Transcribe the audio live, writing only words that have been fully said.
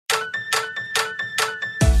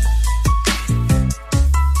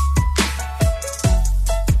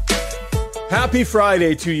Happy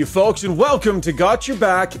Friday to you folks, and welcome to Got Your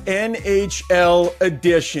Back NHL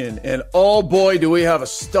edition. And oh boy, do we have a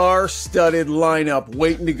star-studded lineup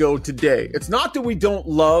waiting to go today. It's not that we don't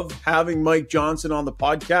love having Mike Johnson on the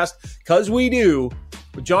podcast, because we do,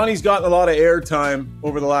 but Johnny's gotten a lot of airtime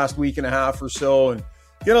over the last week and a half or so, and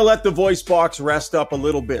gonna let the voice box rest up a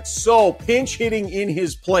little bit. So, pinch hitting in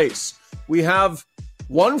his place, we have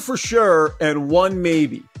one for sure and one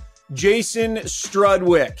maybe. Jason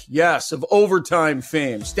Strudwick, yes, of Overtime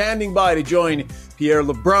fame, standing by to join Pierre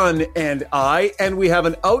LeBrun and I. And we have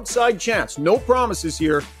an outside chance, no promises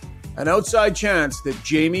here, an outside chance that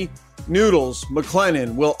Jamie Noodles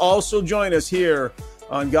McLennan will also join us here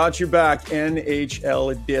on Got Your Back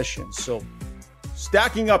NHL edition. So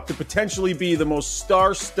stacking up to potentially be the most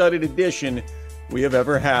star-studded edition we have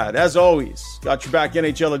ever had. As always, Got Your Back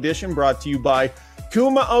NHL edition brought to you by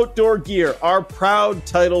Kuma Outdoor Gear, our proud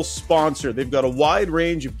title sponsor. They've got a wide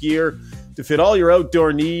range of gear to fit all your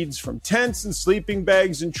outdoor needs, from tents and sleeping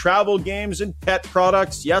bags and travel games and pet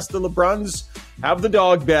products. Yes, the LeBruns have the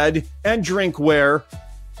dog bed and drinkware.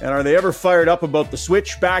 And are they ever fired up about the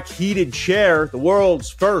Switchback heated chair, the world's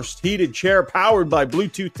first heated chair powered by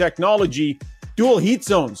Bluetooth technology, dual heat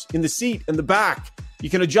zones in the seat and the back. You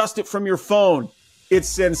can adjust it from your phone. It's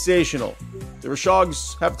sensational. The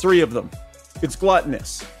Rishogs have 3 of them. It's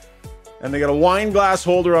gluttonous. And they got a wine glass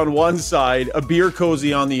holder on one side, a beer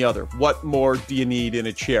cozy on the other. What more do you need in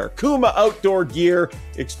a chair? Kuma Outdoor Gear.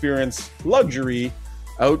 Experience luxury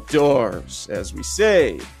outdoors, as we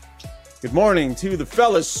say. Good morning to the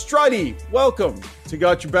fellas. Struddy, welcome to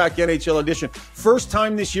Got Your Back NHL edition. First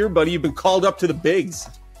time this year, buddy, you've been called up to the bigs.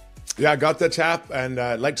 Yeah, I got the tap, and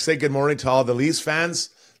I'd like to say good morning to all the Leafs fans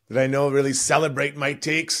that I know really celebrate my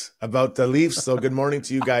takes about the Leafs. So good morning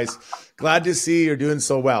to you guys. Glad to see you're doing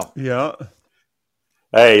so well. Yeah.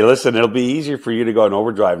 Hey, listen, it'll be easier for you to go in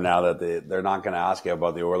overdrive now that they're not going to ask you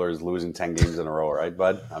about the Oilers losing 10 games in a row, right,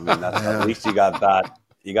 bud? I mean, that's, at least you got that.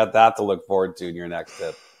 You got that to look forward to in your next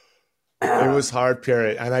tip. It was hard, Pierre,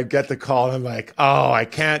 and I get the call, and I'm like, oh, I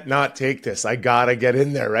can't not take this. I got to get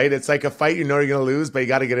in there, right? It's like a fight you know you're going to lose, but you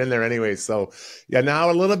got to get in there anyway. So, yeah,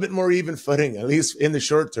 now a little bit more even footing. At least in the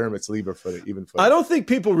short term, it's even footing. I don't think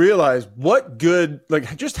people realize what good,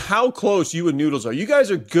 like just how close you and Noodles are. You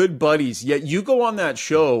guys are good buddies, yet you go on that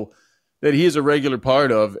show that he is a regular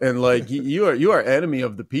part of, and like you are enemy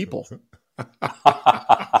of the people.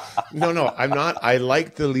 No, I'm not. I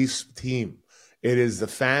like the Leafs team. It is the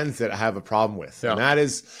fans that I have a problem with. Yeah.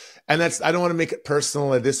 And that's, I don't want to make it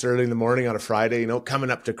personal at this early in the morning on a Friday, coming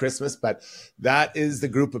up to Christmas, but that is the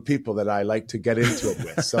group of people that I like to get into it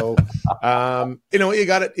with. So, you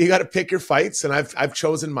got to pick your fights, and I've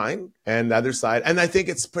chosen mine and the other side. And I think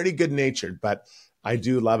it's pretty good natured, but I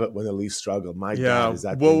do love it when the Leafs struggle. My God, is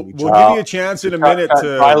that we'll give you a chance in a minute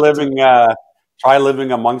to try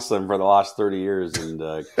living amongst them for the last 30 years, and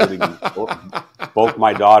including both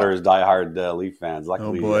my daughters diehard Leaf fans.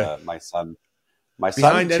 Luckily, my son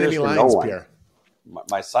behind enemy lines, Pierre.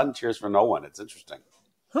 My son cheers for no one. It's interesting.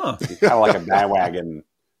 Huh? He's kind of like a bandwagon,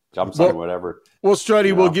 jumps on whatever. Well,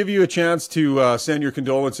 Struddy, we'll give you a chance to send your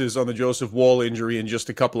condolences on the Joseph Woll injury in just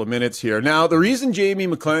a couple of minutes here. Now, the reason Jamie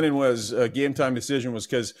McLennan was a game time decision was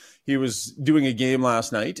because he was doing a game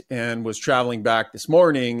last night and was traveling back this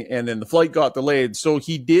morning, and then the flight got delayed. So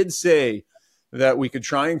he did say that we could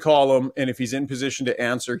try and call him, and if he's in position to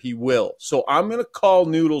answer, he will. So I'm going to call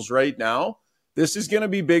Noodles right now. This is going to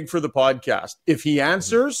be big for the podcast. If he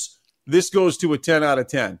answers, this goes to a 10 out of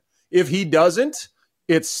 10. If he doesn't,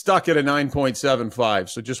 it's stuck at a 9.75.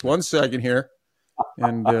 So just 1 second here,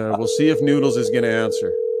 and we'll see if Noodles is going to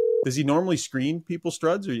answer. Does he normally screen people,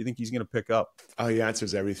 Struds, or do you think he's going to pick up? Oh, he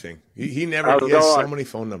answers everything. He has so many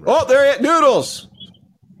phone numbers. Oh, there he is. Noodles.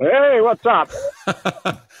 Hey, what's up?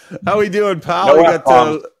 How we doing, pal? We got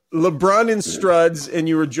LeBrun and Struds, and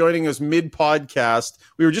you were joining us mid-podcast.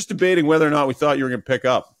 We were just debating whether or not we thought you were going to pick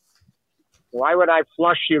up. Why would I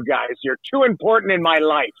flush you guys? You're too important in my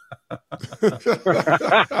life.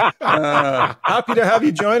 Happy to have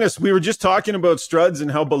you join us. We were just talking about Struds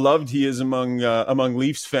and how beloved he is among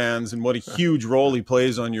Leafs fans, and what a huge role he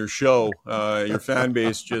plays on your show. Your fan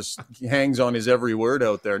base just hangs on his every word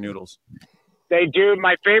out there, Noodles. They do.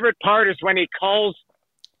 My favorite part is when he calls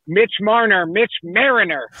Mitch Marner, Mitch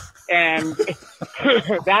Mariner. And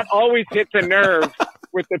that always hits a nerve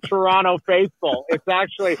with the Toronto faithful. It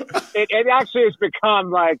actually has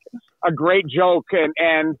become like a great joke.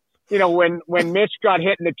 And when Mitch got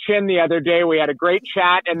hit in the chin the other day, we had a great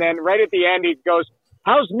chat. And then right at the end, he goes,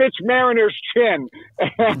 "How's Mitch Mariner's chin?"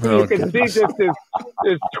 And you can see just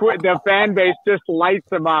the fan base just lights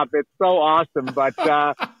him up. It's so awesome. But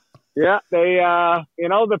Yeah, they,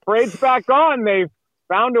 the parade's back on. They've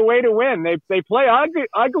found a way to win. They play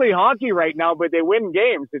ugly hockey right now, but they win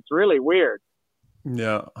games. It's really weird.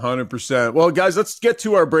 Yeah, 100%. Well, guys, let's get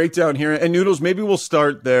to our breakdown here. And Noodles, maybe we'll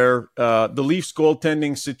start there. The Leafs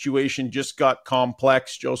goaltending situation just got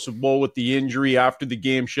complex. Joseph Woll with the injury after the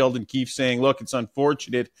game. Sheldon Keefe saying, look, it's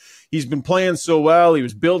unfortunate. He's been playing so well. He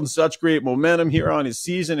was building such great momentum here on his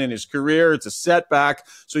season and his career. It's a setback.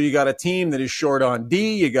 So you got a team that is short on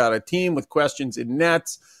D. You got a team with questions in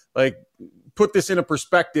nets. Like, put this in a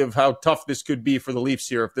perspective, how tough this could be for the Leafs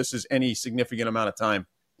here if this is any significant amount of time.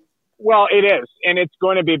 Well, it is, and it's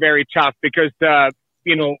going to be very tough because,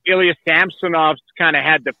 Ilya Samsonov's kind of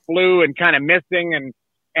had the flu and kind of missing,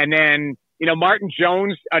 and then, Martin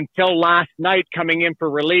Jones, until last night coming in for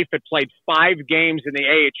relief, had played 5 games in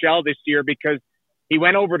the AHL this year because he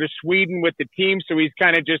went over to Sweden with the team, so he's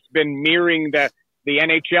kind of just been mirroring the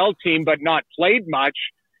NHL team but not played much.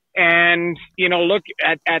 And, look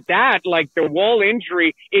at that, like the Woll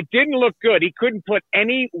injury, it didn't look good. He couldn't put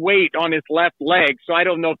any weight on his left leg. So I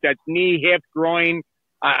don't know if that's knee, hip, groin.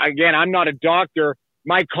 Again, I'm not a doctor.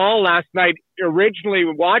 My call last night, originally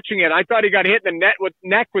watching it, I thought he got hit in the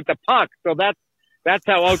neck with the puck. So that's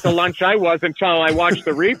how out to lunch I was until I watched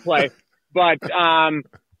the replay. But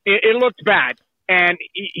it looked bad. And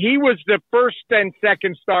he was the first and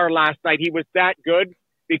second star last night. He was that good,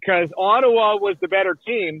 because Ottawa was the better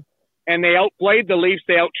team, and they outplayed the Leafs.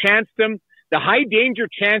 They outchanced them. The high danger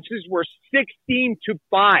chances were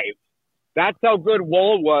 16-5. That's how good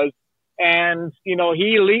Woll was. And,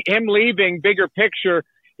 him leaving, bigger picture,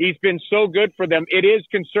 he's been so good for them. It is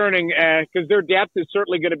concerning because their depth is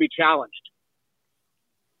certainly going to be challenged.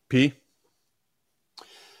 P?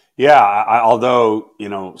 Yeah, although,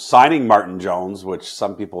 signing Martin Jones, which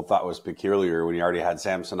some people thought was peculiar when you already had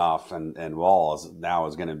Samsonov and Woll, now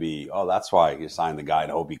is going to be, that's why you signed the guy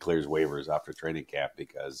to hope he clears waivers after training camp,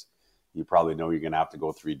 because you probably know you're going to have to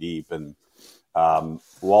go 3 deep. And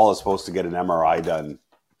Woll is supposed to get an MRI done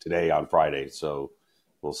today on Friday, so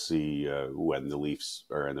we'll see when the Leafs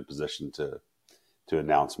are in the position to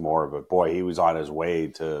announce more. But, boy, he was on his way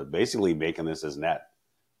to basically making this his net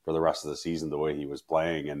for the rest of the season, the way he was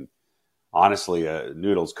playing. And honestly,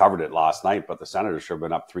 Noodles covered it last night, but the Senators should have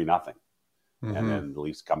been up 3-0. Mm-hmm. And then the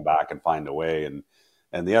Leafs come back and find a way.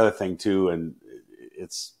 And the other thing too, and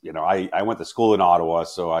it's, I went to school in Ottawa,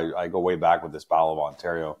 so I go way back with this Battle of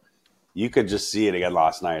Ontario. You could just see it again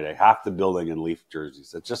last night. Half the building in Leaf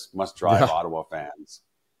jerseys. It just must drive Ottawa fans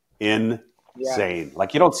insane. Yeah.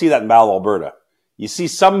 Like, you don't see that in Battle of Alberta. You see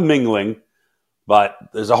some mingling, but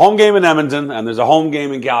there's a home game in Edmonton and there's a home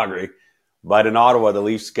game in Calgary. But in Ottawa, the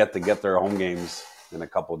Leafs get their home games in a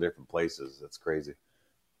couple of different places. It's crazy.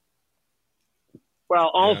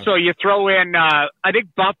 Well, also you throw in, I think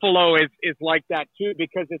Buffalo is like that too,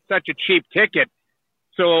 because it's such a cheap ticket.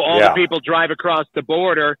 So all the people drive across the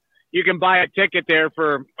border. You can buy a ticket there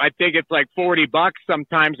for, I think it's like $40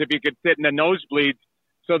 sometimes if you could sit in the nosebleeds.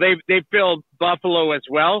 So they filled Buffalo as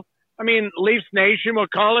well. I mean, Leafs Nation, we'll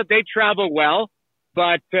call it. They travel well,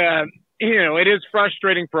 but, it is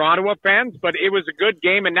frustrating for Ottawa fans, but it was a good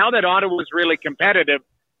game. And now that Ottawa is really competitive,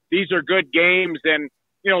 these are good games. And,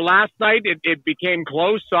 last night it became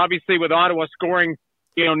close, obviously, with Ottawa scoring,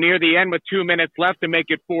 near the end with 2 minutes left to make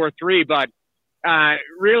it 4-3. But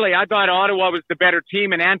really, I thought Ottawa was the better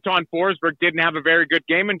team, and Anton Forsberg didn't have a very good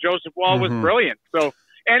game, and Joseph Woll was brilliant. So,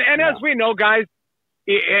 and as we know, guys,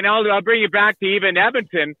 and I'll bring you back to even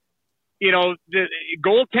Edmonton, the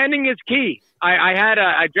goaltending is key. I had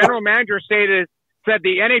a general manager said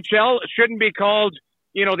the NHL shouldn't be called,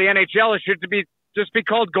 the NHL. It should just be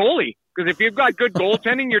called goalie. Because if you've got good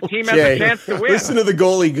goaltending, your team has a chance to win. Listen to the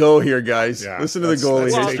goalie go here, guys. Yeah, listen to the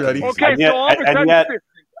goalie. Okay, so all of a sudden,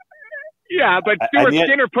 but Stuart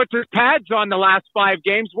Skinner puts his pads on the last 5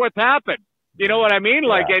 games. What's happened? You know what I mean?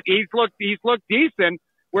 Like he's looked decent.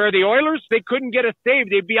 Where the Oilers, they couldn't get a save.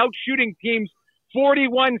 They'd be out shooting teams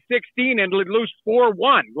 41-16 and lose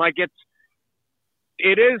 4-1. Like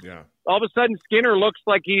it is. Yeah. All of a sudden, Skinner looks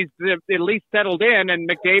like he's at least settled in, and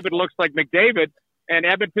McDavid looks like McDavid, and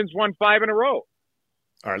Edmonton's won 5 in a row.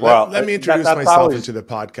 All right, let me introduce myself into the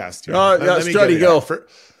podcast here. Let me go.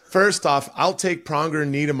 First off, I'll take Pronger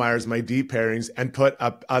and Niedermeyer as my deep pairings and put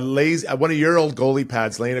a lazy one of your old goalie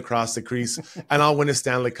pads laying across the crease, and I'll win a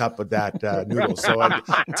Stanley Cup with that Noodle. So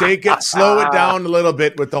take it, slow it down a little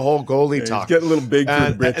bit with the whole goalie talk. Get a little big for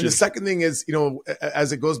the britches. And the second thing is,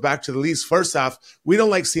 as it goes back to the Leafs, first off, we don't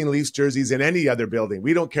like seeing Leafs jerseys in any other building.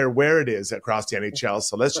 We don't care where it is across the NHL.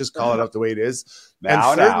 So let's just call it out the way it is. And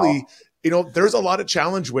thirdly, there's a lot of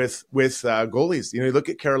challenge with goalies. You look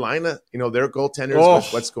at Carolina, their goaltenders,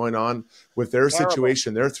 with what's going on with their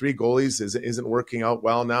situation. Their 3 goalies isn't working out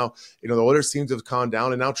well now. The Oilers seem to have calmed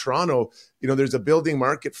down. And now Toronto, there's a building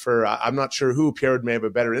market for, I'm not sure who, Pierre may have a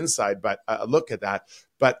better insight, but look at that.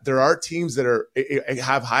 But there are teams that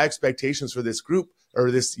have high expectations for this group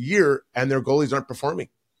or this year, and their goalies aren't performing.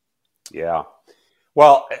 Yeah.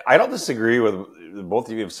 Well, I don't disagree with both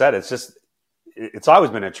of you have said. It's just, it's always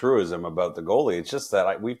been a truism about the goalie. It's just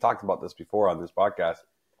that we've talked about this before on this podcast.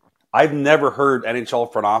 I've never heard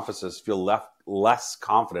NHL front offices feel less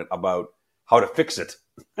confident about how to fix it.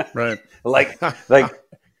 Right. like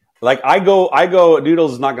I go.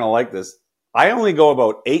 Noodles is not going to like this. I only go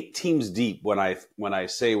about 8 teams deep when I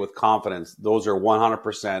say with confidence those are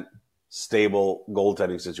 100% stable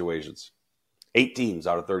goaltending situations. 8 teams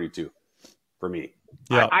out of 32 for me.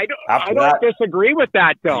 Yeah. I don't disagree with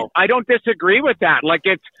that, though. I don't disagree with that. Like,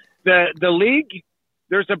 it's the league,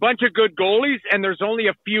 there's a bunch of good goalies, and there's only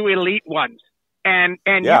a few elite ones. And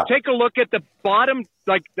you take a look at the bottom,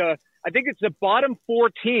 I think it's the bottom 4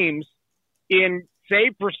 teams in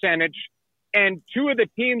save percentage, and 2 of the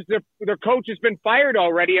teams, their coach has been fired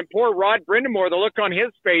already, and poor Rod Brindamore, the look on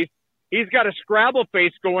his face, he's got a Scrabble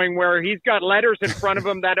face going where he's got letters in front of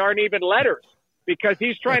him that aren't even letters because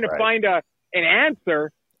he's trying to find an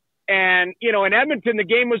answer. And, in Edmonton, the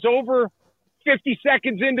game was over 50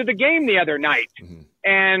 seconds into the game the other night. Mm-hmm.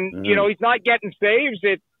 And, he's not getting saves.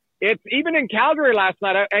 It's even in Calgary last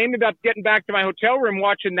night. I ended up getting back to my hotel room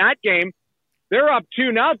watching that game. They're up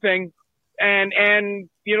 2-0. And,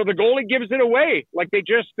 the goalie gives it away. Like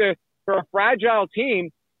for a fragile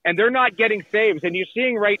team, and they're not getting saves. And you're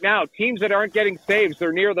seeing right now teams that aren't getting saves,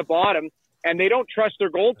 they're near the bottom, and they don't trust their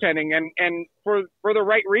goaltending, and for the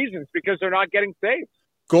right reasons, because they're not getting saves.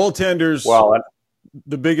 Goaltenders,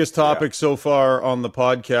 the biggest topic so far on the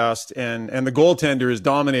podcast, and the goaltender is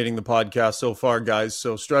dominating the podcast so far, guys.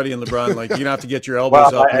 So traDe and LeBron, you're going to have to get your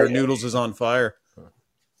elbows up here. Noodles is on fire.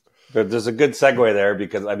 There's a good segue there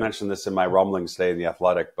because I mentioned this in my rumblings today in The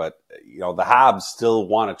Athletic, but, the Habs still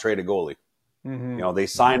want to trade a goalie. Mm-hmm. They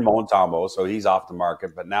signed Montembeault, so he's off the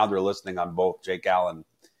market, but now they're listening on both Jake Allen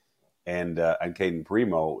and Caden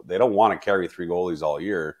Primo. They don't want to carry 3 goalies all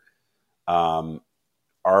year.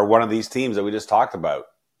 Are one of these teams that we just talked about,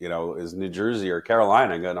 is New Jersey or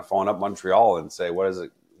Carolina going to phone up Montreal and say, what is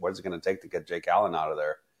it going to take to get Jake Allen out of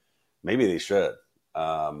there? Maybe they should.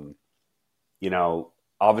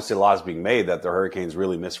 Obviously a lot is being made that the Hurricanes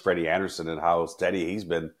really miss Freddie Anderson and how steady he's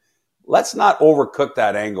been. Let's not overcook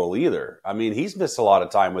that angle either. I mean, he's missed a lot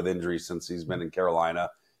of time with injuries since he's been in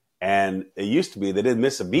Carolina. And it used to be they didn't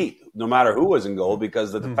miss a beat, no matter who was in goal,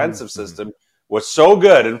 because the defensive system was so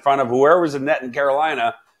good in front of whoever was in net in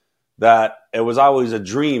Carolina that it was always a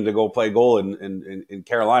dream to go play goal in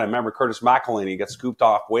Carolina. Remember, Curtis McElhinney gets scooped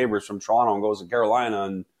off waivers from Toronto and goes to Carolina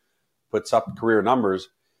and puts up career numbers.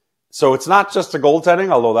 So it's not just the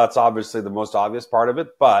goaltending, although that's obviously the most obvious part of it.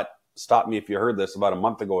 But stop me if you heard this about a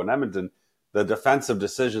month ago in Edmonton, the defensive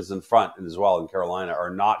decisions in front and as well in Carolina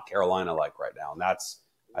are not Carolina-like right now. And that's,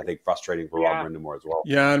 I think, frustrating for Rod Brindamore as well.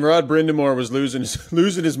 Yeah, and Rod Brindamore was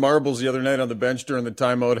losing his marbles the other night on the bench during the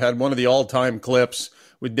timeout. Had one of the all-time clips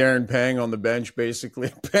with Darren Pang on the bench, basically.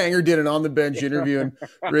 Panger did an on-the-bench interview, and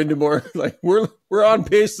Brindamore, we're on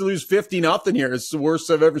pace to lose 50-0 here. It's the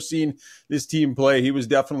worst I've ever seen this team play. He was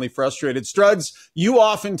definitely frustrated. Struds, you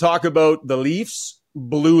often talk about the Leafs'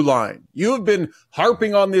 blue line. You have been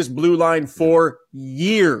harping on this blue line for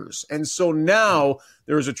years. And so now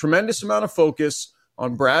there is a tremendous amount of focus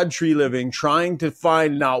on Brad Treliving trying to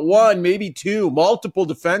find not one, maybe 2, multiple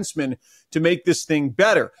defensemen to make this thing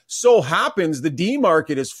better. So happens the D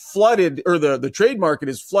market is flooded, or the trade market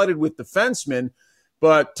is flooded with defensemen,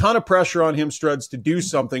 but ton of pressure on him, Struds, to do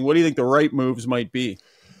something. What do you think the right moves might be?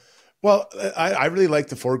 Well, I really like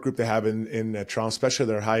the forward group they have in Toronto, especially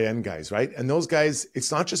their high-end guys, right? And those guys, it's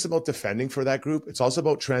not just about defending for that group. It's also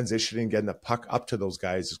about transitioning, getting the puck up to those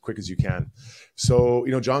guys as quick as you can. So,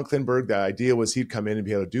 John Klingberg, the idea was he'd come in and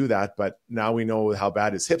be able to do that, but now we know how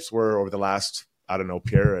bad his hips were over the last,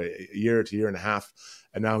 Pierre, a year to year and a half,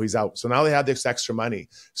 and now he's out. So now they have this extra money.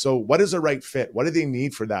 So what is the right fit? What do they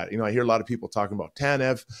need for that? I hear a lot of people talking about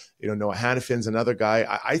Tanev. Noah Hannafin's another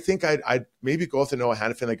guy. I think I'd maybe go with Noah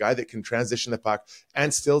Hannafin, a guy that can transition the puck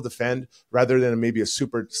and still defend, rather than maybe a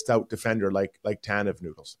super stout defender like Tanev,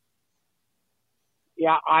 Noodles.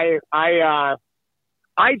 Yeah, I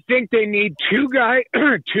think they need two guys,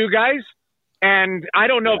 and I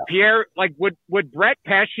don't know, Pierre. Would Brett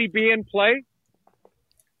Pesce be in play?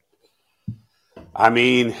 I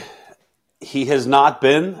mean, he has not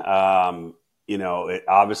been.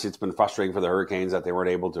 obviously it's been frustrating for the Hurricanes that they weren't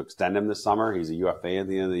able to extend him this summer. He's a UFA at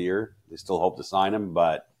the end of the year. They still hope to sign him,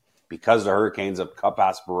 but because the Hurricanes have cup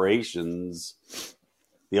aspirations,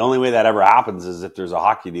 the only way that ever happens is if there's a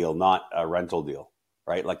hockey deal, not a rental deal,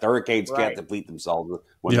 right? Like the Hurricanes can't deplete themselves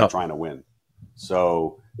when they're trying to win.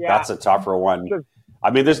 So that's a tougher one. I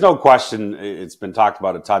mean, there's no question. It's been talked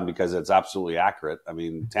about a ton because it's absolutely accurate. I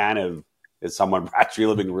mean, Tanev is someone Brad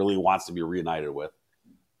Treliving really wants to be reunited with.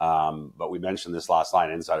 But we mentioned this last night,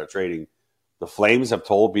 Insider Trading. The Flames have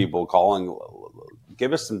told people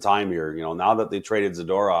give us some time here. Now that they traded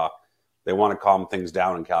Zadorov, they want to calm things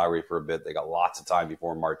down in Calgary for a bit. They got lots of time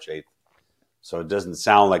before March 8th. So it doesn't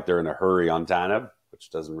sound like they're in a hurry on Tanev,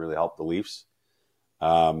 which doesn't really help the Leafs.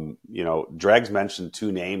 Dregs mentioned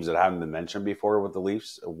two names that haven't been mentioned before with the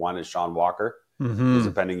Leafs. One is Sean Walker, who's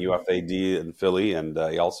a pending UFAD in Philly, and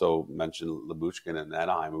he also mentioned Lyubushkin in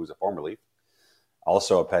Anaheim, who's a former Leaf,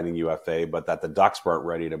 also a pending UFA, but that the Ducks weren't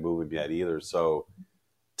ready to move him yet either. So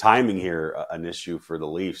timing here, an issue for the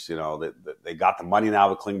Leafs. They got the money now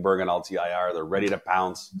with Klingberg and LTIR. They're ready to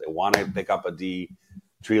pounce. They want to pick up a D.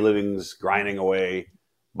 Treliving's grinding away,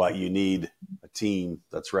 but you need a team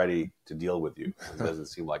that's ready to deal with you. It doesn't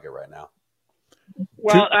seem like it right now.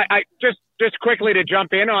 Well, I just quickly to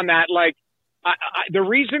jump in on that, the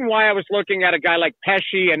reason why I was looking at a guy like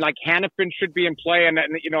Pesce and like Hanifin should be in play, and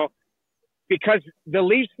because the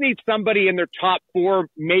Leafs need somebody in their top 4,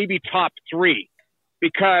 maybe top 3.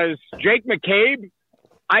 Because Jake McCabe,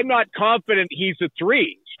 I'm not confident he's a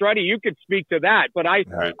 3. Struddy, you could speak to that, but I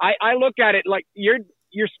look at it like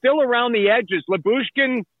you're still around the edges.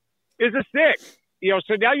 Lyubushkin is a 6.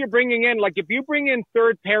 So now you're bringing in, if you bring in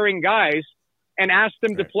third pairing guys and ask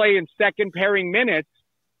them to play in second pairing minutes,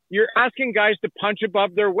 you're asking guys to punch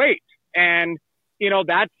above their weight. And,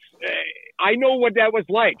 that's, I know what that was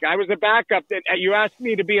like. I was a backup. You asked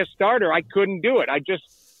me to be a starter. I couldn't do it. I just,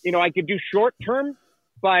 I could do short term,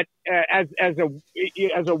 but as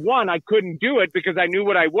a 1, I couldn't do it because I knew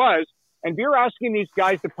what I was. And if you're asking these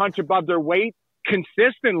guys to punch above their weight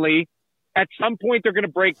consistently, at some point they're going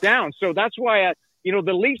to break down. So that's why,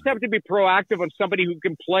 the Leafs have to be proactive on somebody who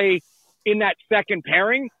can play in that second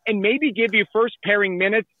pairing and maybe give you first pairing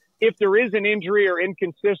minutes if there is an injury or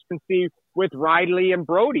inconsistency with Riley and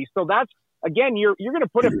Brody. So that's, again, you're going to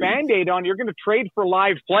put a Band-Aid on. You're going to trade for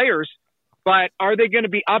live players, but are they going to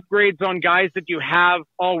be upgrades on guys that you have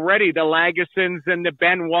already, the Lagusons and the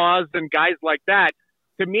Benoits and guys like that?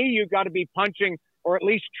 To me, you've got to be punching or at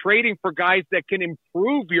least trading for guys that can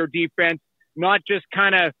improve your defense, not just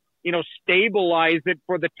kind of, stabilize it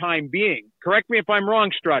for the time being. Correct me if I'm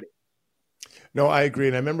wrong, Struddy. No, I agree.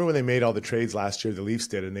 And I remember when they made all the trades last year, the Leafs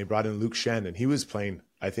did, and they brought in Luke Schenn, and he was playing,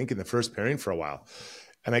 I think, in the first pairing for a while.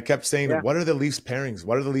 And I kept saying, what are the Leafs pairings?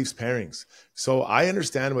 What are the Leafs pairings? So I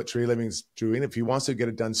understand what Treliving's doing if he wants to get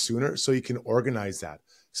it done sooner so you can organize that.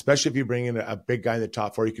 Especially if you bring in a big guy in the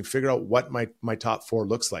top 4, you can figure out what my top 4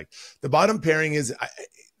 looks like. The bottom pairing is,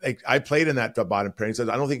 I played in that bottom pairing, so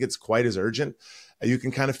I don't think it's quite as urgent. You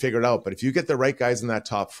can kind of figure it out. But if you get the right guys in that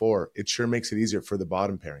top 4, it sure makes it easier for the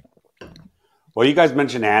bottom pairing. Well, you guys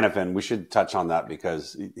mentioned Hanifin. We should touch on that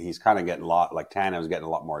because he's kind of getting Tanev's getting a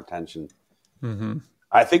lot more attention. Mm-hmm.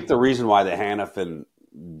 I think the reason why the Hanifin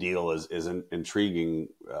deal is intriguing,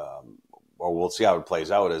 or we'll see how it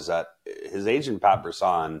plays out, is that his agent, Pat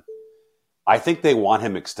Brisson, I think they want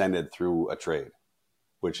him extended through a trade,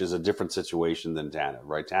 which is a different situation than Tanev,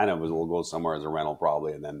 right? Tanev will go somewhere as a rental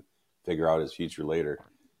probably and then figure out his future later.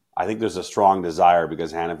 I think there's a strong desire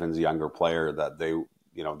because Hanifin's a younger player that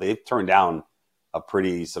they've turned down a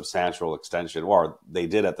pretty substantial extension, or they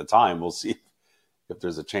did at the time. We'll see if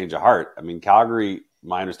there's a change of heart. I mean, Calgary,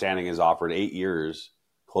 my understanding, is offered 8 years,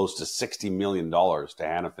 close to $60 million to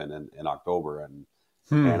Hanifin in October. And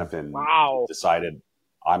Hanifin decided,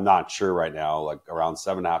 I'm not sure right now, like around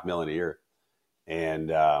 $7.5 million a year.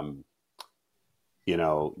 And, and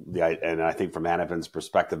I think from Hanifin's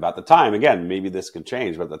perspective at the time, again, maybe this can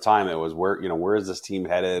change, but at the time it was where is this team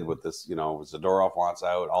headed with this, Zadorov wants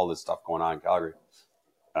out, all this stuff going on in Calgary.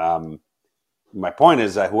 My point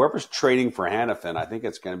is that whoever's trading for Hanifin, I think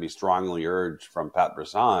it's going to be strongly urged from Pat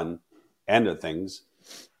Brisson end of things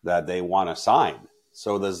that they want to sign.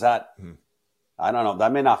 So does that, I don't know,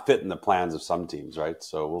 that may not fit in the plans of some teams, right?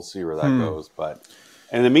 So we'll see where that goes. But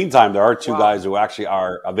in the meantime, there are two guys who actually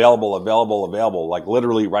are available, like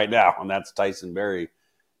literally right now, and that's Tyson Barrie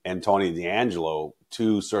and Tony DeAngelo,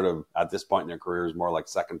 two sort of, at this point in their careers, more like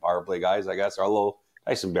second power play guys, I guess. Although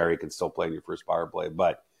Tyson Barrie can still play in your first power play.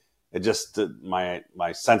 But it just, my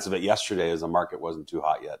sense of it yesterday is the market wasn't too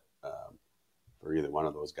hot yet for either one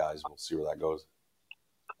of those guys. We'll see where that goes.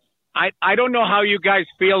 I don't know how you guys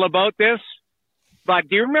feel about this, but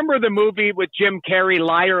do you remember the movie with Jim Carrey,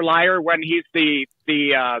 Liar Liar, when he's the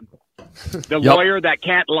lawyer that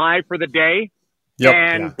can't lie for the day? Yep.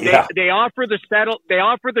 And they offer the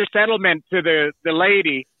settlement to the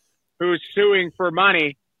lady who's suing for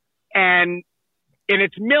money, and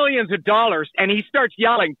it's millions of dollars, and he starts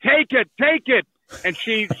yelling, take it. And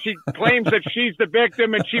she claims that she's the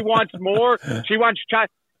victim and she wants more. She wants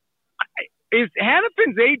is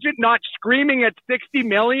Hannafin's agent not screaming at 60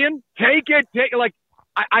 million? Take it. Like,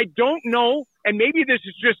 I don't know. And maybe this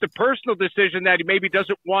is just a personal decision that he maybe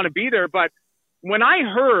doesn't want to be there. But when I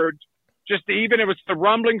heard, just even if it's the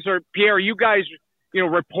rumblings or Pierre, you guys,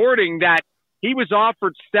 reporting that he was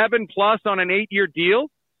offered 7+ on an 8-year deal,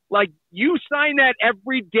 like, you sign that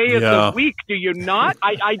every day of the week, do you not?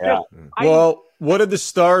 Well, what did the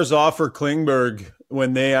Stars offer Klingberg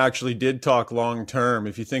when they actually did talk long term?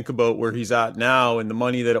 If you think about where he's at now and the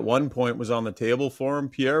money that at one point was on the table for him,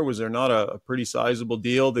 Pierre, was there not a pretty sizable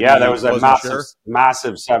deal? There was a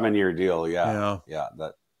massive 7-year deal. Yeah.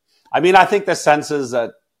 I think the sense is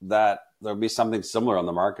that there'll be something similar on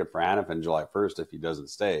the market for Hannafin July 1st if he doesn't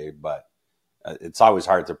stay, but it's always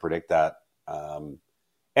hard to predict that.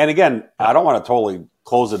 And again, I don't want to totally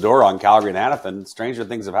close the door on Calgary and Hannafin. Stranger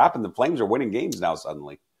things have happened. The Flames are winning games now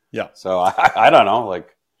suddenly. Yeah. So I don't know.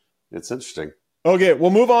 Like, it's interesting. Okay, we'll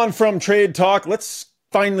move on from trade talk. Let's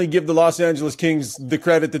finally give the Los Angeles Kings the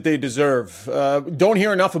credit that they deserve. Don't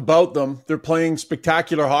hear enough about them. They're playing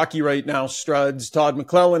spectacular hockey right now, Struds. Todd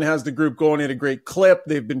McClellan has the group going at a great clip.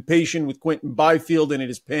 They've been patient with Quentin Byfield, and it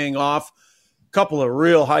is paying off. Couple of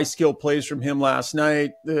real high skill plays from him last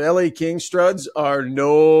night. The LA Kings, Struds, are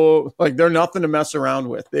they're nothing to mess around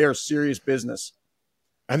with. They are serious business.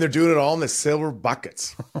 And they're doing it all in the silver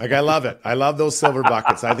buckets. Like, I love it. I love those silver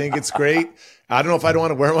buckets. I think it's great. I don't know if I'd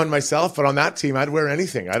want to wear one myself, but on that team, I'd wear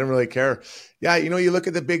anything. I don't really care. Yeah, you look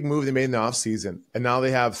at the big move they made in the offseason, and now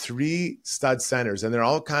they have 3 stud centers, and they're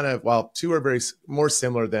all kind of, 2 are very more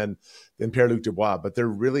similar than Pierre-Luc Dubois, but they're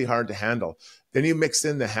really hard to handle. Then you mix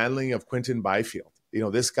in the handling of Quentin Byfield.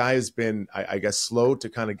 This guy has been, I guess, slow to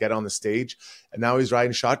kind of get on the stage, and now he's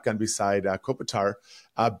riding shotgun beside Kopitar.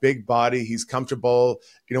 Big body, he's comfortable.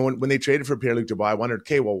 When they traded for Pierre-Luc Dubois, I wondered,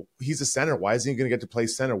 okay, well, he's a center. Why isn't he going to get to play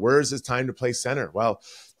center? Where is his time to play center? Well,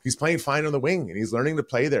 he's playing fine on the wing, and he's learning to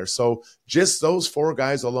play there. So just those 4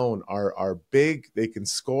 guys alone are big. They can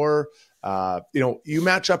score. You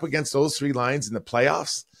match up against those 3 lines in the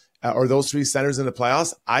playoffs, or those 3 centers in the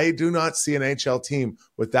playoffs. I do not see an NHL team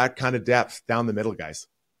with that kind of depth down the middle, guys.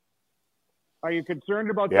 Are you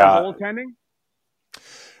concerned about the goaltending?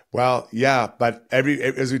 Well, yeah, but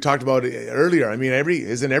as we talked about earlier, I mean,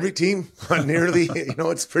 every team nearly,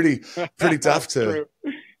 it's pretty tough to. True.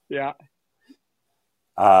 Yeah.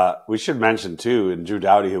 We should mention too, and Drew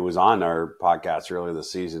Doughty, who was on our podcast earlier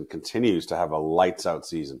this season, continues to have a lights out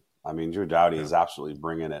season. I mean, Drew Doughty is absolutely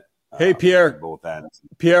bringing it. Hey, Pierre. Both ends.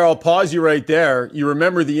 Pierre, I'll pause you right there. You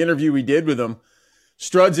remember the interview we did with him,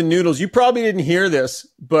 Struds and Noodles. You probably didn't hear this,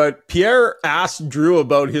 but Pierre asked Drew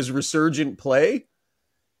about his resurgent play,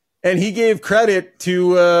 and he gave credit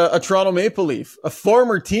to a Toronto Maple Leaf, a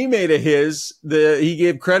former teammate of his. He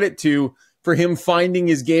gave credit to for him finding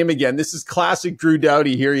his game again. This is classic Drew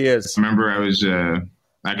Doughty. Here he is. I remember I was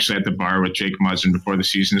actually at the bar with Jake Muzzin before the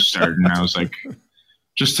season started, and I was like,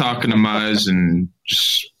 just talking to Muzz and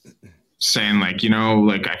just saying, like,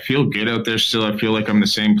 I feel good out there still. I feel like I'm the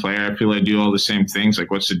same player. I feel I do all the same things.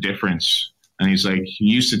 Like, what's the difference? And he's like,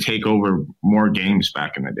 you used to take over more games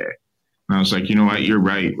back in the day. And I was like, you know what? You're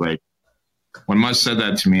right. Like, when Muzz said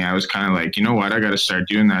that to me, I was kind of like, you know what? I got to start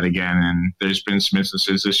doing that again. And there's been some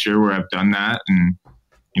instances this year where I've done that. And,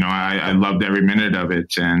 I loved every minute of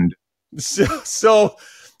it. And so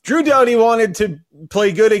Drew Doughty wanted to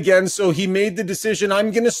play good again, so he made the decision, I'm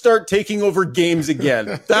going to start taking over games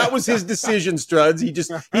again. That was his decision, Struds. He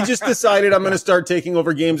just decided, I'm going to start taking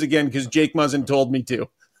over games again because Jake Muzzin told me to.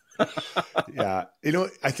 Yeah.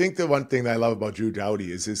 I think the one thing that I love about Drew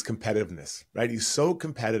Doughty is his competitiveness, right? He's so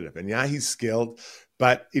competitive, and yeah, he's skilled,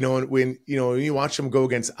 but when you watch him go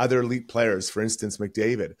against other elite players, for instance,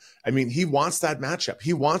 McDavid, I mean, he wants that matchup.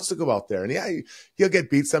 He wants to go out there, and yeah, he'll get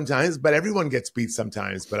beat sometimes, but everyone gets beat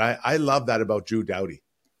sometimes. But I love that about Drew Doughty.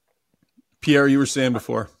 Pierre, you were saying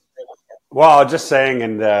before. Well, just saying,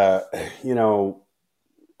 and I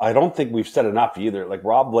don't think we've said enough either. Like,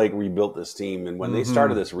 Rob Blake rebuilt this team, and when they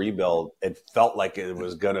started this rebuild, it felt like it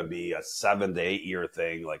was going to be a 7 to 8 year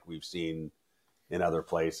thing, like we've seen in other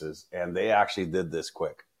places. And they actually did this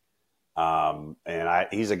quick.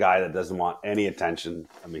 He's a guy that doesn't want any attention.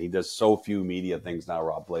 I mean, he does so few media things now,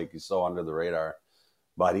 Rob Blake. He's so under the radar,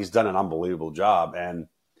 but he's done an unbelievable job. And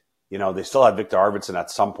you know, they still have Victor Arvidsson at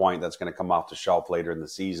some point that's going to come off the shelf later in the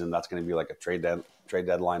season. That's going to be like a trade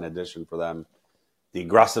deadline addition for them. The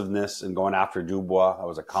aggressiveness and going after Dubois, that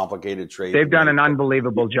was a complicated trade. They've done an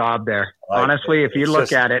unbelievable job there. Like, honestly, if you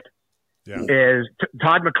look at it, Yeah. is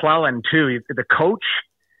Todd McClellan too, the coach.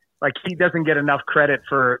 Like, he doesn't get enough credit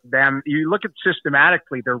for them. You look at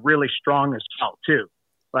systematically, they're really strong as hell too.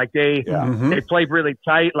 Like they play really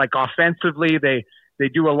tight. Like offensively, they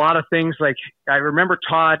do a lot of things. Like I remember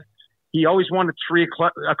Todd, he always wanted three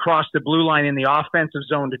across the blue line in the offensive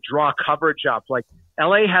zone to draw coverage up. Like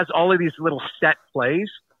LA has all of these little set plays.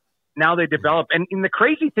 Now they develop. And the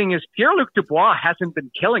crazy thing is Pierre-Luc Dubois hasn't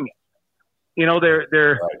been killing it. You know,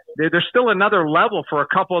 there's still another level for a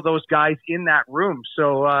couple of those guys in that room.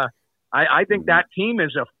 So I think that team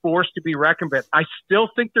is a force to be reckoned with. I still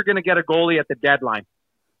think they're going to get a goalie at the deadline.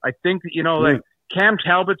 I think, you know, like Cam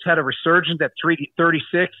Talbot's had a resurgence at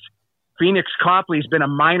 36. Phoenix Copley's been a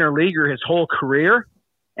minor leaguer his whole career.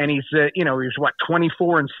 And he's, he was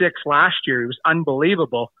 24-6 last year. He was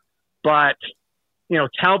unbelievable. But, you know,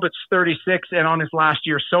 Talbot's 36 and on his last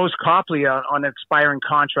year, so is Copley on an expiring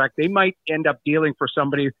contract. They might end up dealing for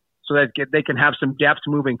somebody so that they can have some depth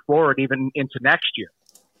moving forward even into next year.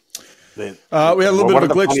 We had a little bit of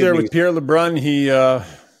a glitch there with Pierre LeBrun.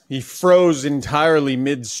 He froze entirely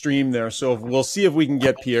midstream there. So we'll see if we can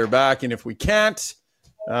get Pierre back. And if we can't,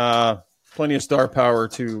 plenty of star power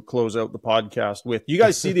to close out the podcast with. You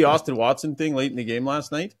guys see the Austin Watson thing late in the game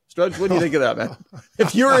last night? Strudge, what do you think of that, man?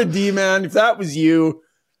 If you're a D-man, if that was you,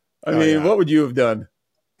 what would you have done?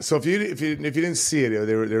 So if you didn't see it,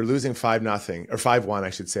 they were losing 5-0 or 5-1, I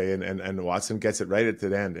should say, and Watson gets it right at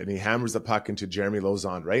the end, and he hammers the puck into Jeremy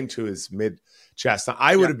Lauzon right into his mid chest. Now,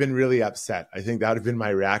 I would have been really upset. I think that would have been my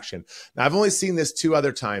reaction. Now, I've only seen this 2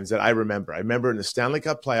 other times that I remember. I remember in the Stanley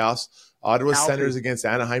Cup playoffs, Ottawa Senators against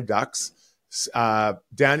Anaheim Ducks.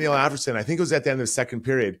 Daniel Averson, I think it was at the end of the second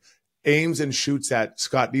period, aims and shoots at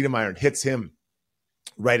Scott Niedermayer and hits him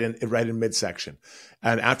right in midsection.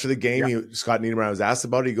 And after the game, Scott Niedermayer was asked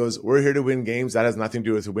about it. He goes, "We're here to win games. That has nothing to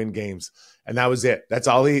do with to win games." And that was it. That's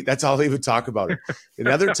all he would talk about it.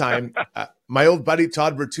 Another time, my old buddy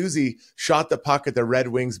Todd Bertuzzi shot the puck at the Red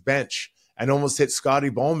Wings bench and almost hit Scotty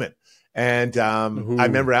Bowman. And I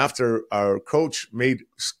remember after our coach made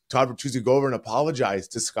Todd Bertuzzi go over and apologize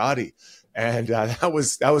to Scotty. And that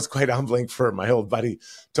was quite humbling for my old buddy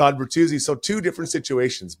Todd Bertuzzi. So 2 different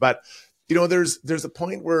situations. But, you know, there's a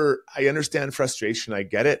point where I understand frustration. I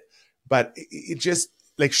get it. But it just,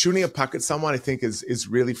 like, shooting a puck at someone, I think is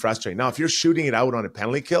really frustrating. Now, if you're shooting it out on a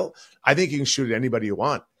penalty kill, I think you can shoot at anybody you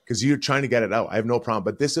want because you're trying to get it out. I have no problem.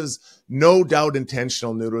 But this is no doubt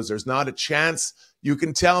intentional, Noodles. There's not a chance you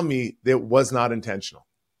can tell me that it was not intentional.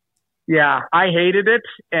 Yeah, I hated it.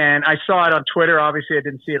 And I saw it on Twitter. Obviously, I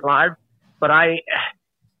didn't see it live. But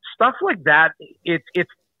stuff like that, it's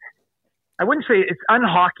I wouldn't say it's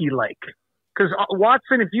unhockey-like. Because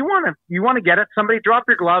Watson, if you want to get at somebody, drop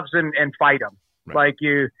your gloves and fight them. Right. Like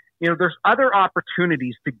you know, there's other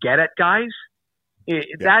opportunities to get at guys.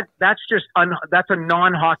 That's a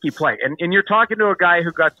non-hockey play, and you're talking to a guy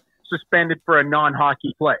who got suspended for a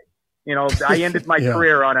non-hockey play. You know, I ended my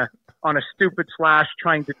career on a stupid slash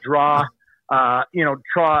trying to draw. I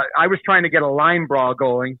was trying to get a line brawl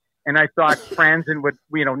going. And I thought Franzen would,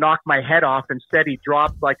 knock my head off. Instead, he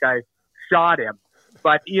dropped like I shot him.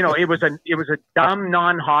 But, it was a dumb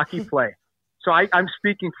non-hockey play. So I'm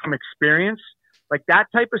speaking from experience. Like that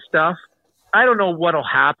type of stuff, I don't know what'll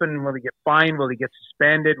happen. Will he get fined? Will he get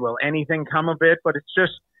suspended? Will anything come of it? But it's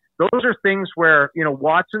just, those are things where,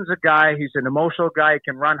 Watson's a guy. He's an emotional guy. He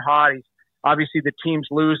can run hot. He's obviously the team's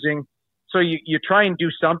losing. So you try and do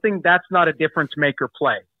something. That's not a difference maker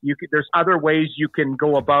play. There's other ways you can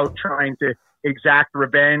go about trying to exact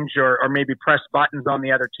revenge or maybe press buttons on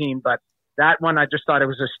the other team. But that one, I just thought it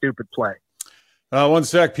was a stupid play. One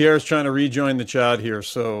sec. Pierre's trying to rejoin the chat here.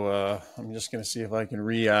 So I'm just going to see if I can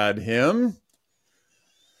re-add him.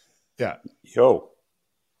 Yeah. Yo.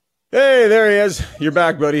 Hey, there he is. You're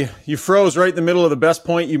back, buddy. You froze right in the middle of the best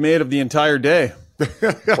point you made of the entire day.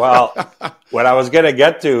 Well, what I was going to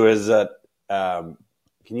get to is that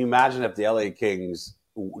can you imagine if the LA Kings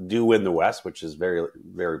do win the West, which is very,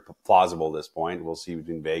 very plausible at this point. We'll see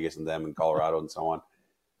between Vegas and them and Colorado and so on.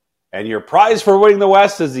 And your prize for winning the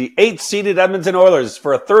West is the 8th-seeded Edmonton Oilers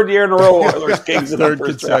for a 3rd year in a row. Oilers Kings in the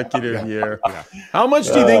first consecutive year. Yeah. How much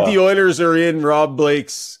do you think the Oilers are in Rob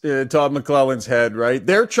Blake's, Todd McClellan's head, right?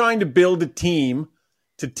 They're trying to build a team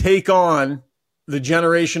to take on the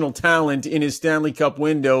generational talent in his Stanley Cup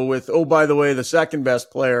window with, oh, by the way, the second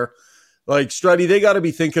best player. Like Struddy, they got to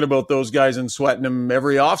be thinking about those guys and sweating them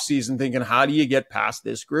every offseason, thinking, how do you get past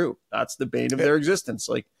this group? That's the bane of their existence.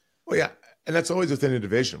 Like, Oh yeah, and that's always within a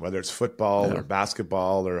division, whether it's football or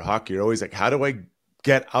basketball or hockey. You're always like, how do I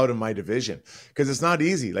get out of my division? Because it's not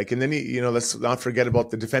easy. Like, and then let's not forget about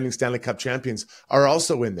the defending Stanley Cup champions are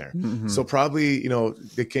also in there. Mm-hmm. So probably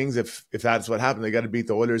the Kings, if that's what happened, they got to beat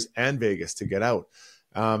the Oilers and Vegas to get out.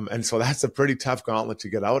 And so that's a pretty tough gauntlet to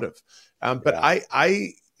get out of. But I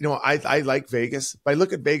like Vegas. But I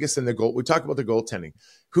look at Vegas and the goal. We talk about the goaltending.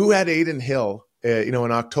 Who had Adin Hill? In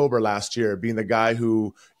October last year, being the guy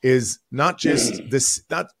who is not just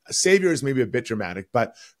not savior is maybe a bit dramatic,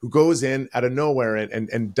 but who goes in out of nowhere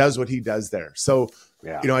and does what he does there. So,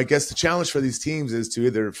 I guess the challenge for these teams is to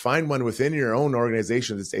either find one within your own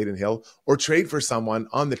organization that's Adin Hill, or trade for someone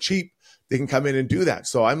on the cheap. They can come in and do that.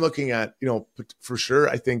 So I'm looking at, for sure,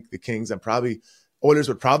 I think the Kings Oilers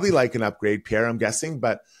would probably like an upgrade, Pierre, I'm guessing,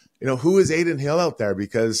 but who is Adin Hill out there?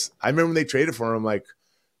 Because I remember when they traded for him, like,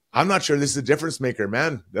 I'm not sure this is a difference maker,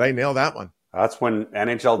 man. Did I nail that one? That's when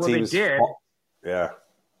NHL teams. They did. Yeah,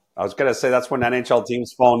 I was gonna say that's when NHL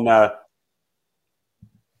teams phone.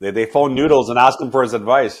 They phone Noodles and ask him for his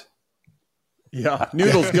advice. Yeah,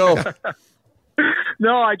 Noodles, go.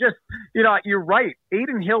 No, you're right.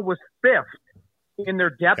 Adin Hill was 5th in their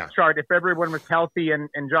depth chart if everyone was healthy and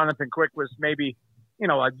Jonathan Quick was maybe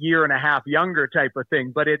a year and a half younger type of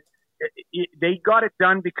thing, but they got it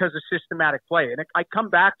done because of systematic play. And I come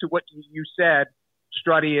back to what you said,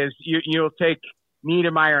 Struddy, is you'll take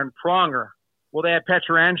Niedermeyer and Pronger. Well, they had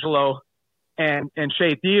Pietrangelo and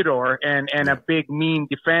Shea Theodore and a big, mean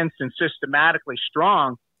defense and systematically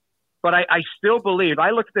strong. But I still believe, I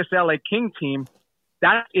look at this LA King team,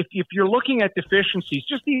 that if you're looking at deficiencies,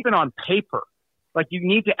 just even on paper, like you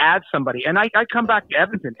need to add somebody. And I come back to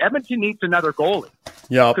Edmonton. Edmonton needs another goalie.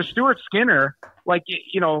 Yeah. Because Stuart Skinner,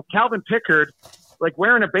 Calvin Pickard, like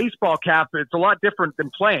wearing a baseball cap, it's a lot different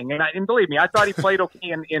than playing. And believe me, I thought he played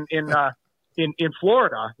okay in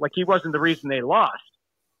Florida. Like he wasn't the reason they lost.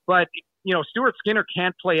 But, Stuart Skinner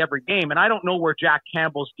can't play every game. And I don't know where Jack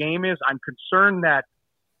Campbell's game is. I'm concerned that,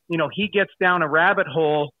 he gets down a rabbit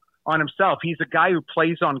hole on himself. He's a guy who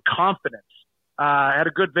plays on confidence. I had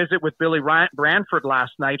a good visit with Billy Branford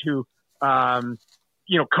last night who,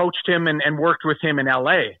 coached him and worked with him in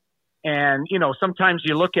LA. And, sometimes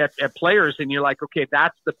you look at players and you're like, okay,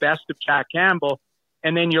 that's the best of Jack Campbell.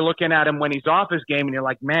 And then you're looking at him when he's off his game and you're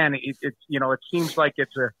like, man, it seems like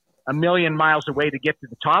it's a million miles away to get to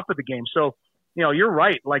the top of the game. So, you're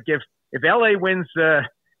right. Like if LA wins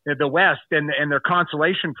the West and their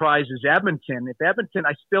consolation prize is Edmonton,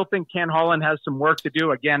 I still think Ken Holland has some work to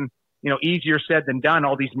do. Again, easier said than done.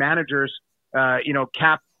 All these managers,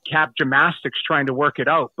 cap gymnastics trying to work it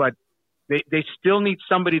out, but they still need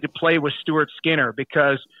somebody to play with Stuart Skinner,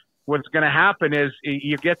 because what's going to happen is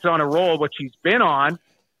he gets on a roll, which he's been on,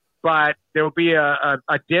 but there will be a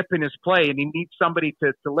dip in his play, and he needs somebody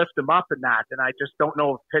to lift him up in that. And I just don't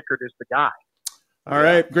know if Pickard is the guy. All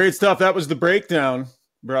right, great stuff. That was the breakdown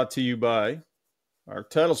brought to you by our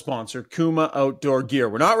title sponsor, Kuma Outdoor Gear.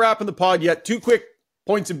 We're not wrapping the pod yet. 2 quick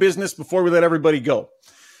points of business before we let everybody go.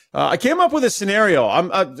 I came up with a scenario.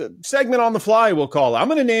 A segment on the fly, we'll call it. I'm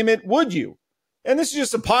going to name it, Would You? And this is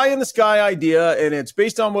just a pie-in-the-sky idea, and it's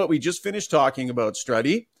based on what we just finished talking about,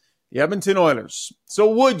 Struddy, the Edmonton Oilers.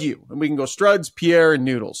 So would you? And we can go Struds, Pierre, and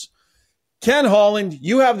Noodles. Ken Holland,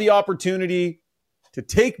 you have the opportunity to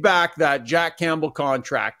take back that Jack Campbell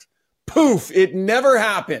contract. Poof, it never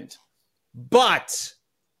happened. But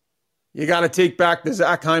you got to take back the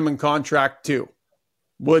Zach Hyman contract too.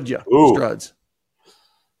 Would you, Struds?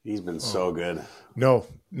 He's been so good. No,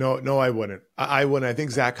 I wouldn't. I wouldn't. I think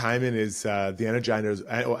Zach Hyman is an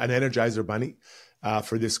energizer bunny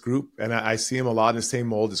for this group. And I see him a lot in the same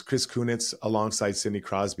mold as Chris Kunitz alongside Sidney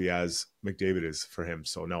Crosby as McDavid is for him.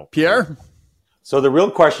 So no. Pierre? So the real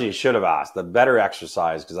question you should have asked, the better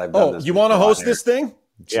exercise, because I've done this. You want to host this thing?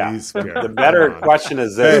 Jeez, yeah. The better question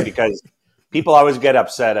is this, because people always get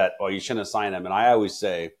upset at, you shouldn't have signed him. And I always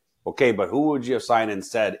say, okay, but who would you have signed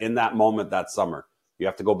instead in that moment that summer? You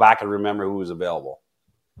have to go back and remember who was available.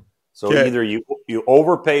 So either you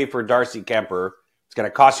overpay for Darcy Kemper. It's going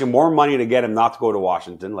to cost you more money to get him not to go to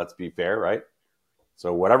Washington. Let's be fair, right?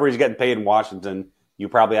 So whatever he's getting paid in Washington, you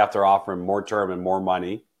probably have to offer him more term and more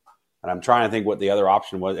money. And I'm trying to think what the other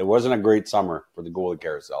option was. It wasn't a great summer for the goalie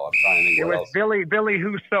carousel. I'm trying to think what else. It was Billy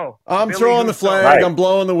Husso. I'm throwing the flag. Right. I'm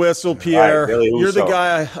blowing the whistle, Pierre. Right, you're the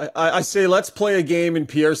guy. I say, let's play a game, and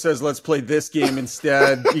Pierre says, let's play this game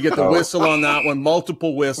instead. You get the whistle on that one.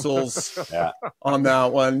 Multiple whistles on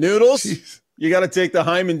that one. Noodles, you got to take the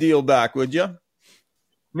Hyman deal back, would you?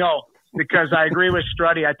 No, because I agree with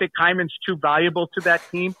Struddy. I think Hyman's too valuable to that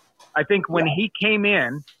team. I think when he came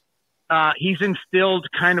in, he's instilled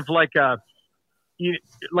kind of like a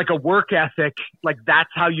like a work ethic, like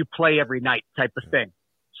that's how you play every night type of thing.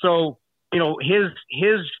 So,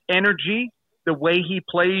 his energy, the way he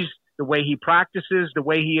plays, the way he practices, the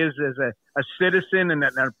way he is as a citizen and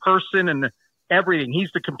a person and everything.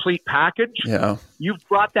 He's the complete package. Yeah. You've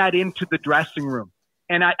brought that into the dressing room.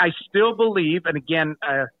 And I still believe, and again,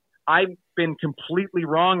 I've been completely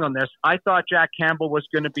wrong on this. I thought Jack Campbell was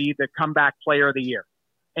going to be the comeback player of the year.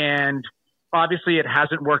 And obviously it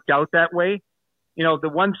hasn't worked out that way. The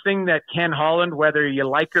one thing that Ken Holland, whether you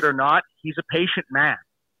like it or not, he's a patient man.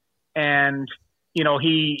 And,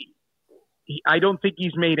 I don't think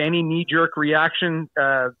he's made any knee-jerk reaction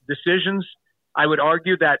decisions. I would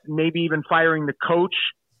argue that maybe even firing the coach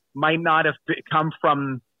might not have come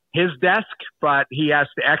from his desk, but he has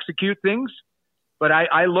to execute things. But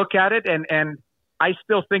I look at it and I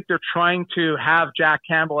still think they're trying to have Jack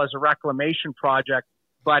Campbell as a reclamation project.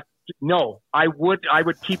 But no, I would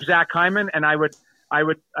keep Zach Hyman, and I would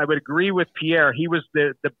agree with Pierre. He was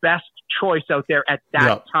the best choice out there at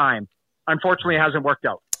that time. Unfortunately, it hasn't worked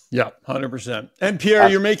out. Yeah, 100%. And Pierre,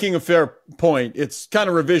 you're making a fair point. It's kind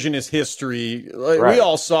of revisionist history. Right. We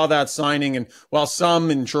all saw that signing, and while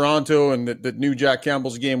some in Toronto and that knew Jack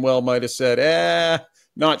Campbell's game well might have said,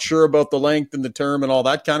 not sure about the length and the term and all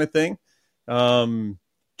that kind of thing.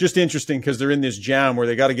 Just interesting because they're in this jam where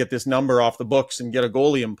they got to get this number off the books and get a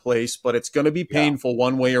goalie in place, but it's going to be painful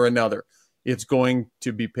one way or another. It's going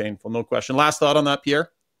to be painful, no question. Last thought on that,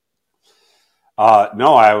 Pierre?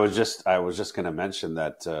 No, I was just going to mention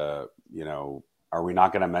that, are we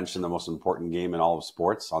not going to mention the most important game in all of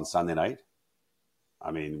sports on Sunday night? I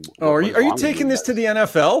mean, are you taking this to the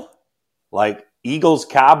NFL? Like Eagles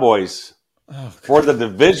Cowboys for the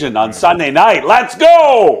division on Sunday night. Let's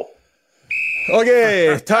go.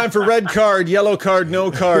 Okay, time for red card, yellow card, no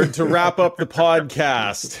card to wrap up the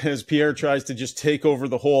podcast as Pierre tries to just take over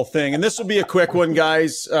the whole thing. And this will be a quick one,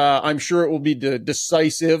 guys. I'm sure it will be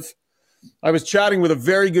decisive. I was chatting with a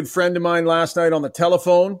very good friend of mine last night on the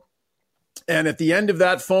telephone. And at the end of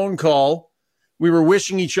that phone call, we were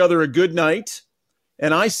wishing each other a good night.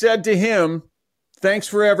 And I said to him, thanks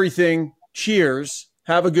for everything. Cheers.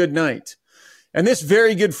 Have a good night. And this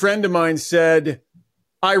very good friend of mine said,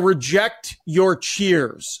 I reject your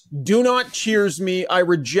cheers. Do not cheers me. I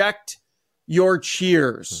reject your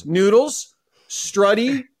cheers. Noodles,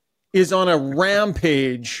 traDe is on a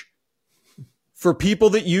rampage for people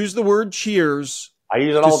that use the word cheers. I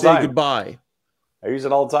use it all the time. Say goodbye. I use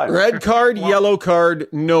it all the time. Red card, yellow card,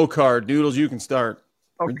 no card. Noodles, you can start.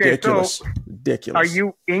 Okay, ridiculous. So ridiculous. Are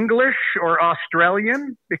you English or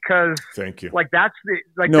Australian? Because thank you.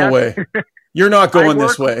 No way. You're not going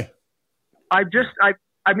this way.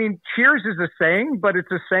 I mean, cheers is a saying, but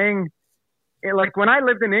it's a saying like when I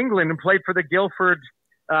lived in England and played for the Guildford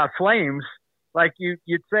Flames. Like you'd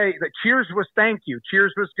say that cheers was thank you,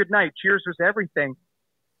 cheers was good night, cheers was everything.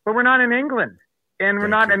 But we're not in England, and we're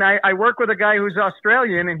not. And I work with a guy who's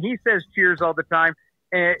Australian, and he says cheers all the time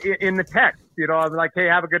in the text. I'm like, hey,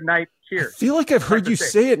 have a good night, cheers. I feel like I've heard you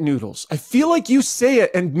say it, Noodles. I feel like you say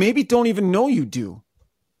it, and maybe don't even know you do.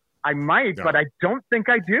 I might, but I don't think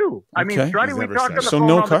I do. I mean, traDe, we talk on the phone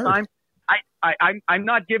all the time. I'm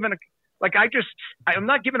not giving I'm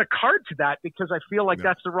not giving a card to that because I feel like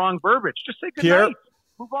that's the wrong verbiage. Just say good night.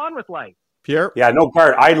 Move on with life. Pierre? Yeah, no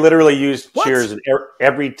card. I literally use cheers in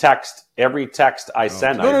every text I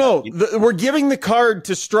send. No. We're giving the card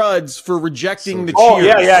to Struds for rejecting the cheers. Oh,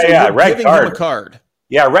 yeah. So red card. Him a card.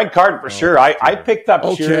 Yeah, red card for sure. I picked up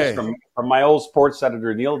cheers from my old sports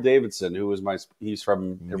editor, Neil Davidson, who was he's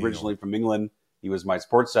originally from England. He was my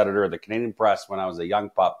sports editor at the Canadian Press when I was a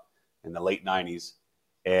young pup in the late 90s.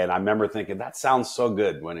 And I remember thinking, that sounds so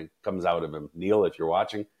good when it comes out of him. Neil, if you're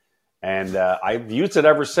watching. And I've used it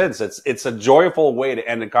ever since. It's a joyful way to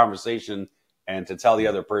end a conversation and to tell the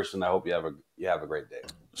other person, I hope you have a great day.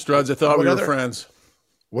 Struds, I thought we were friends.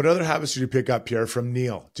 What other habits did you pick up, Pierre, from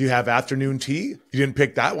Neil? Do you have afternoon tea? You didn't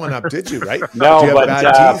pick that one up, did you, right? No,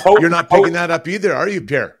 you're not picking that up either, are you,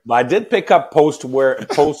 Pierre? I did pick up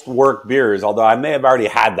post-work beers, although I may have already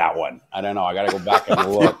had that one. I don't know. I got to go back and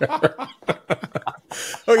look.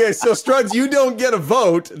 Okay, so Struds, you don't get a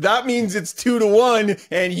vote. That means it's 2-1,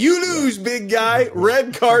 and you lose, big guy.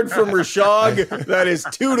 Red card from Rashog. That is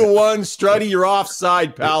 2-1. Struddy, you're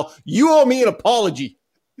offside, pal. You owe me an apology.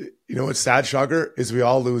 You know what's sad, Shogger, is we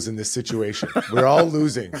all lose in this situation. We're all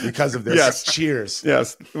losing because of this. Yes. Cheers.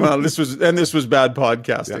 Yes. Well, this was bad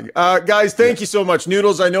podcasting. Yeah. Guys, thank you so much.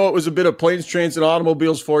 Noodles, I know it was a bit of planes, trains, and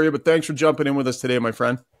automobiles for you, but thanks for jumping in with us today, my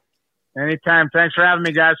friend. Anytime. Thanks for having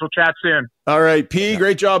me, guys. We'll chat soon. All right. P,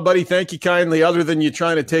 great job, buddy. Thank you kindly, other than you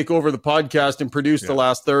trying to take over the podcast and produce the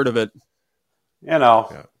last third of it.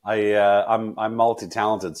 I'm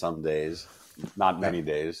multi-talented some days, not many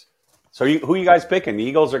days. So who you guys picking,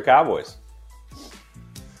 Eagles or Cowboys?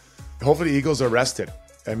 Hopefully the Eagles are rested.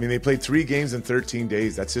 I mean, they played 3 games in 13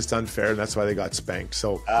 days. That's just unfair, and that's why they got spanked.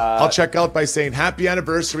 So I'll check out by saying happy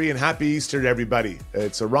anniversary and happy Easter to everybody.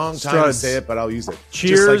 It's a wrong time to say it, but I'll use it.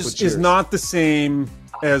 Cheers is not the same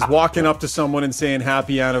as walking up to someone and saying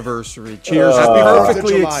happy anniversary. Cheers is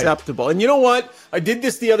perfectly acceptable. And you know what? I did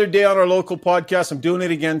this the other day on our local podcast. I'm doing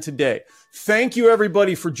it again today. Thank you,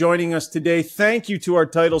 everybody, for joining us today. Thank you to our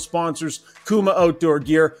title sponsors, Kuma Outdoor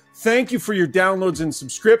Gear. Thank you for your downloads and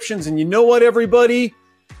subscriptions. And you know what, everybody?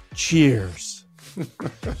 Cheers.